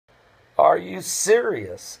Are you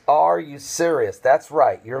serious? Are you serious? That's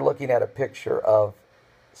right. You're looking at a picture of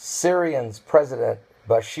Syrian's President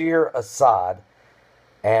Bashir Assad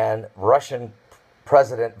and Russian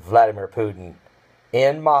President Vladimir Putin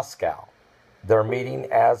in Moscow. They're meeting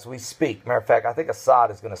as we speak. Matter of fact, I think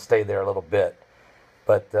Assad is going to stay there a little bit,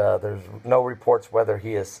 but there's no reports whether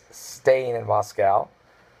he is staying in Moscow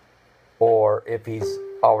or if he's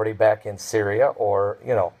already back in Syria or.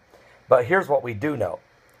 But here's what we do know.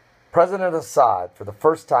 President Assad, for the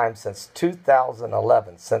first time since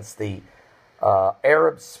 2011, since the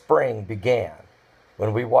Arab Spring began,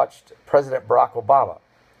 when we watched President Barack Obama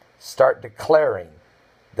start declaring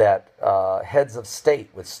that heads of state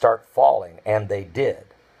would start falling, and they did,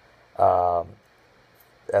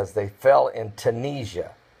 as they fell in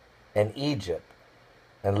Tunisia and Egypt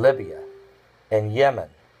and Libya and Yemen,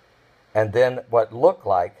 and then what looked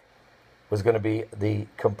like was going to be the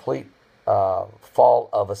complete fall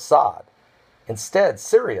of Assad. Instead,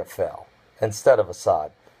 Syria fell instead of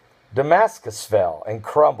Assad. Damascus fell and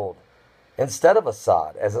crumbled instead of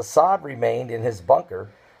Assad, as Assad remained in his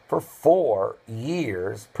bunker for 4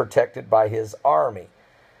 years, protected by his army.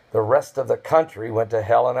 The rest of the country went to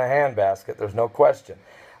hell in a handbasket, there's no question.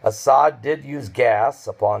 Assad did use gas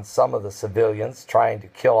upon some of the civilians trying to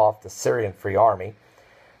kill off the Syrian Free Army,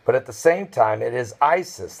 but at the same time, it is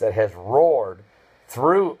ISIS that has roared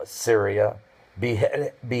through Syria,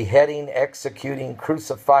 beheading, executing,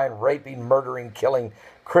 crucifying, raping, murdering, killing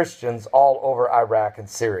Christians all over Iraq and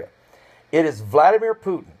Syria. It is Vladimir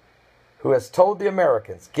Putin who has told the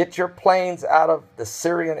Americans, get your planes out of the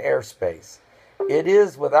Syrian airspace. It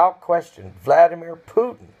is, without question, Vladimir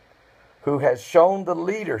Putin who has shown the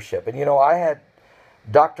leadership. And I had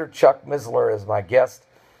Dr. Chuck Missler as my guest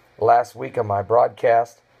last week on my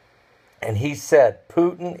broadcast, and he said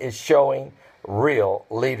Putin is showing real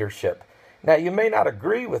leadership. Now, you may not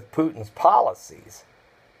agree with Putin's policies,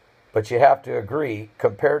 but you have to agree,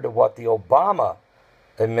 compared to what the Obama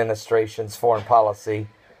administration's foreign policy,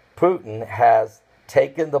 Putin has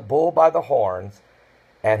taken the bull by the horns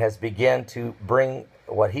and has begun to bring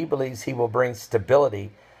what he believes he will bring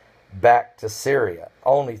stability back to Syria.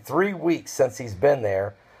 Only 3 weeks since he's been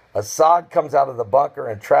there, Assad comes out of the bunker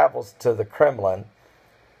and travels to the Kremlin,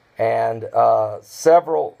 and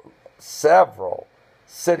several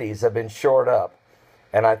cities have been shored up.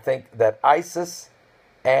 And I think that ISIS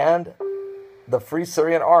and the Free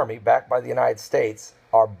Syrian Army, backed by the United States,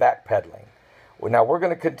 are backpedaling. Now, we're going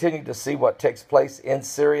to continue to see what takes place in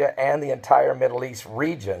Syria and the entire Middle East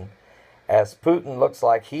region, as Putin looks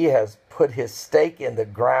like he has put his stake in the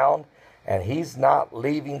ground and he's not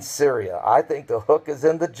leaving Syria. I think the hook is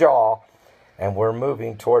in the jaw, and we're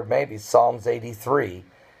moving toward maybe Psalms 83,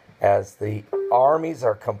 as the armies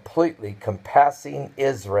are completely compassing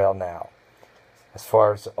Israel now. As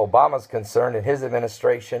far as Obama's concerned and his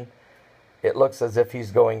administration, it looks as if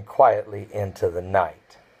he's going quietly into the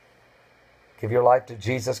night. Give your life to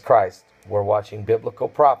Jesus Christ. We're watching biblical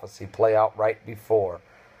prophecy play out right before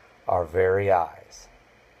our very eyes.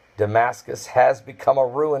 Damascus has become a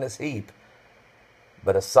ruinous heap,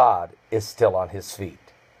 but Assad is still on his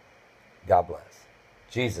feet. God bless.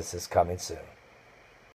 Jesus is coming soon.